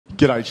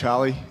G'day,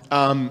 Charlie.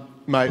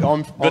 Mate,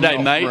 I'm Good day,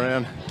 not mate. from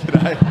around.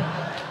 G'day.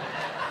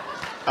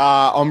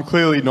 I'm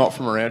clearly not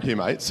from around here,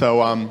 mate. So,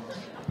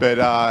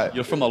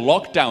 You're from a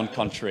lockdown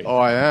country.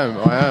 I am.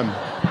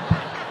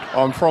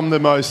 I'm from the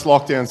most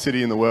lockdown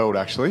city in the world,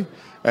 actually.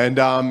 And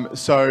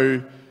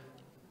so,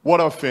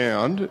 what I've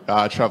found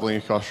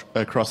travelling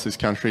across this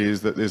country is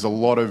that there's a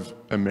lot of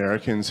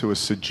Americans who are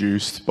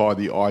seduced by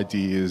the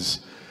ideas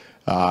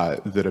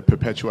that are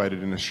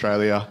perpetuated in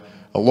Australia.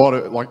 A lot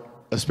of,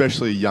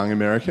 especially young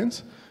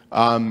Americans.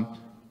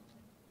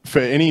 For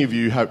any of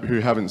you who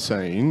haven't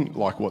seen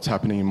what's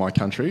happening in my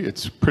country,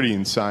 it's pretty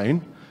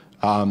insane.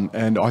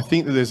 And I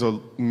think that there's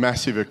a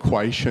massive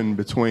equation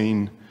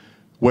between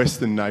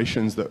Western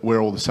nations that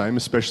we're all the same,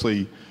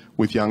 especially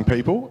with young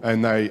people,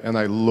 and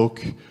they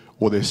look,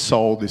 or they're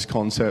sold this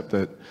concept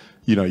that,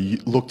 you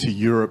look to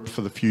Europe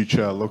for the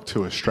future, look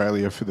to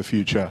Australia for the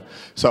future.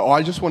 So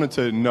I just wanted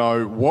to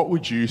know, what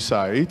would you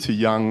say to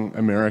young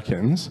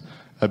Americans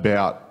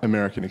about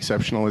American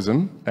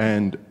exceptionalism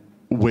and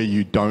where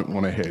you don't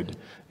want to head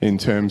in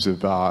terms of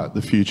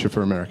the future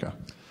for America?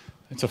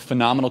 It's a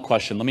phenomenal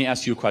question. Let me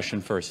ask you a question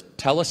first.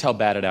 Tell us how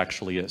bad it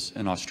actually is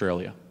in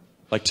Australia.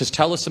 Just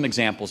tell us some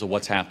examples of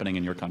what's happening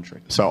in your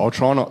country. So I'll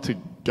try not to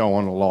go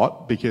on a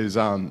lot because,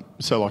 I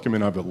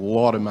have a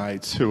lot of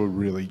mates who are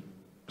really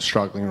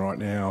struggling right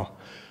now.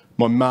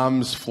 My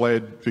mum's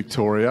fled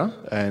Victoria,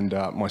 and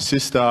my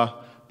sister,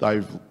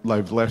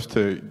 they've left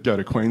to go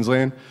to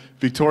Queensland.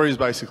 Victoria is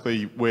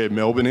basically where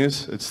Melbourne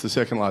is. It's the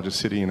second largest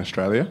city in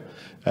Australia.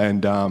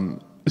 And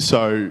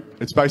so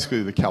it's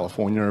basically the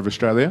California of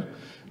Australia.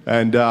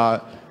 And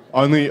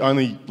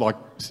only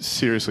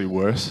seriously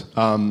worse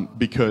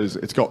because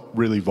it's got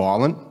really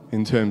violent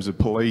in terms of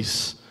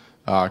police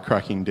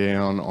cracking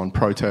down on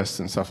protests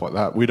and stuff like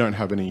that. We don't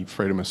have any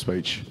freedom of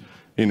speech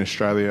in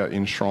Australia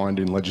enshrined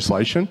in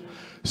legislation.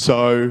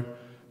 So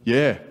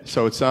yeah,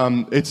 so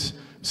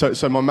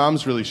so my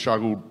mum's really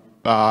struggled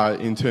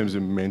in terms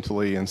of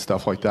mentally and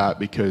stuff like that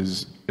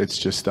because it's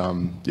just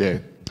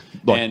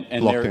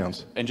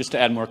lockdowns. And just to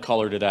add more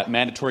color to that,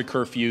 mandatory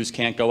curfews,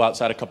 can't go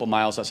outside a couple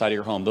miles outside of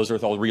your home. Those are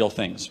all real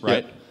things,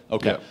 right? Yep.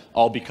 Okay. Yep.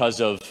 All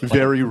because of...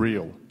 Very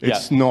real.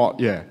 It's not,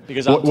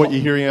 Because what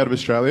you're hearing out of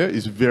Australia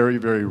is very,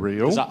 very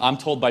real. Because I'm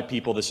told by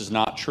people this is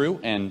not true,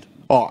 and...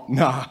 Oh,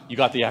 nah. You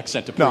got the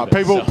accent to prove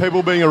it.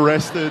 People being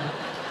arrested...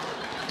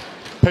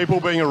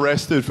 People being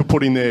arrested for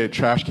putting their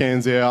trash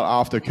cans out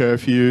after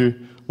curfew.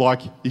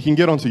 You can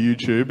get onto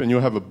YouTube and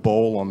you'll have a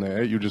ball on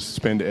there. You'll just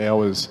spend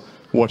hours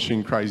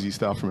watching crazy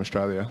stuff from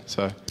Australia.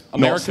 So,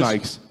 not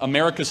snakes.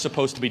 America's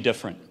supposed to be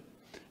different.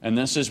 And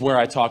this is where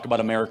I talk about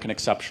American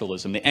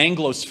exceptionalism. The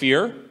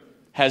Anglosphere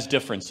has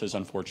differences,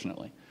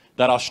 unfortunately.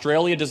 That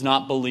Australia does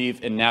not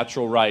believe in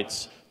natural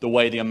rights the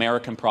way the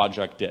American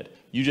project did.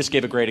 You just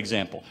gave a great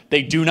example.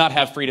 They do not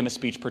have freedom of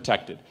speech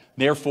protected.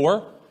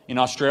 Therefore, in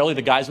Australia,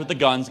 the guys with the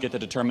guns get to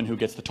determine who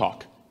gets to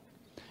talk.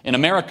 In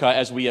America,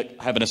 as we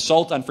have an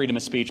assault on freedom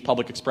of speech,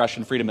 public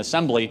expression, freedom of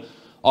assembly,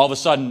 all of a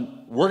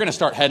sudden, we're going to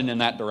start heading in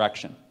that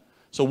direction.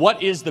 So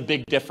what is the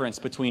big difference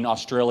between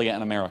Australia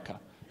and America?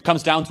 It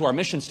comes down to our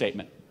mission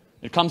statement.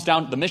 It comes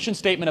down to the mission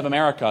statement of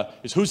America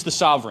is who's the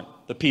sovereign?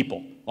 The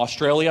people.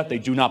 Australia, they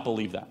do not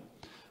believe that.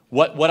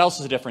 What else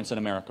is the difference in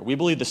America? We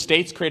believe the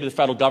states created the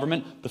federal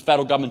government. The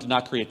federal government did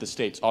not create the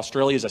states.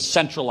 Australia is a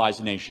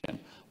centralized nation.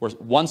 We're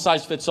one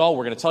size fits all.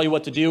 We're going to tell you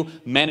what to do.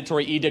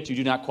 Mandatory edict, you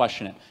do not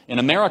question it. In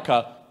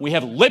America, we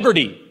have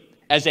liberty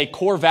as a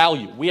core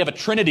value. We have a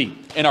trinity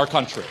in our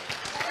country.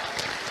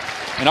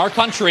 In our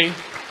country,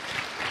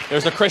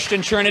 there's a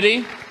Christian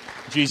trinity,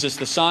 Jesus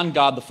the Son,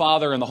 God the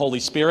Father, and the Holy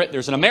Spirit.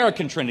 There's an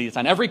American trinity. It's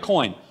on every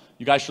coin.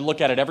 You guys should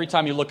look at it every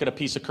time you look at a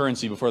piece of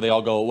currency before they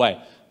all go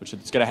away, which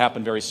is going to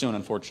happen very soon,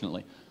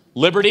 unfortunately.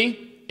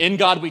 Liberty, in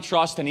God we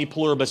trust, and e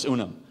pluribus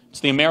unum.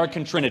 It's the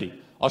American trinity.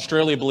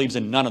 Australia believes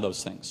in none of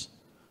those things.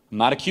 I'm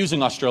not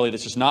accusing Australia.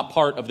 This is not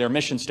part of their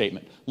mission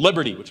statement.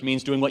 Liberty, which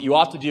means doing what you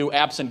ought to do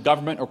absent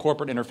government or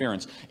corporate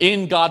interference.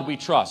 In God we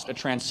trust, a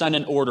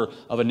transcendent order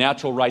of a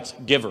natural rights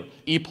giver.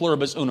 E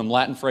pluribus unum,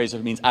 Latin phrase,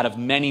 it means out of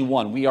many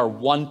one. We are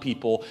one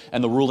people,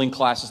 and the ruling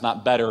class is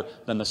not better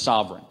than the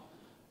sovereign.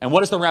 And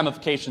what is the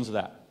ramifications of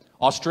that?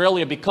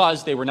 Australia,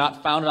 because they were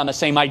not founded on the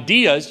same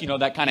ideas,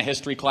 that kind of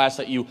history class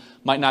that you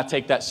might not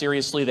take that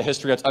seriously, the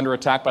history that's under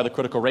attack by the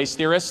critical race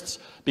theorists,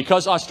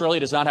 because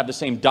Australia does not have the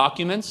same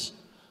documents,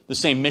 the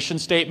same mission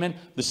statement,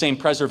 the same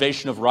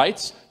preservation of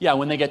rights. Yeah,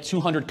 when they get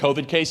 200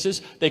 COVID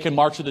cases, they can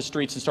march through the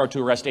streets and start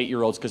to arrest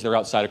 8-year-olds because they're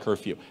outside of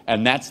curfew.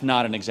 And that's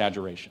not an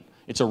exaggeration.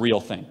 It's a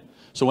real thing.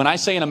 So when I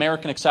say an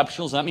American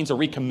exceptionalism, that means a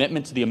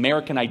recommitment to the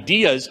American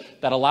ideas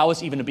that allow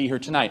us even to be here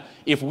tonight.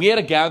 If we had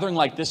a gathering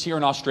like this here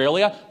in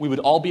Australia, we would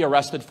all be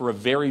arrested for a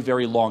very,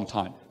 very long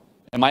time.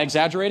 Am I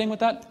exaggerating with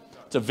that?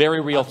 It's a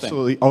very real thing.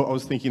 Absolutely. I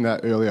was thinking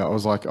that earlier. I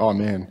was like, oh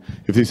man,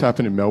 if this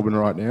happened in Melbourne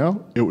right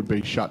now, it would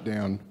be shut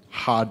down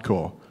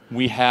hardcore.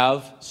 We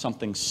have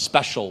something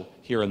special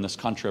here in this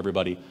country,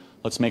 everybody.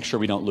 Let's make sure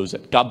we don't lose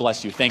it. God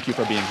bless you. Thank you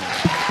for being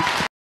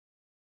here.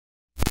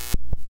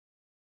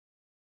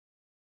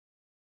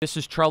 This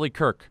is Charlie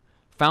Kirk.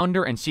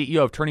 founder and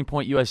CEO of Turning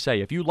Point USA.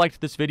 If you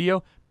liked this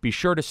video, be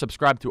sure to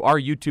subscribe to our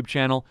YouTube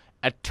channel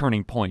at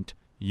Turning Point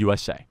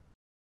USA.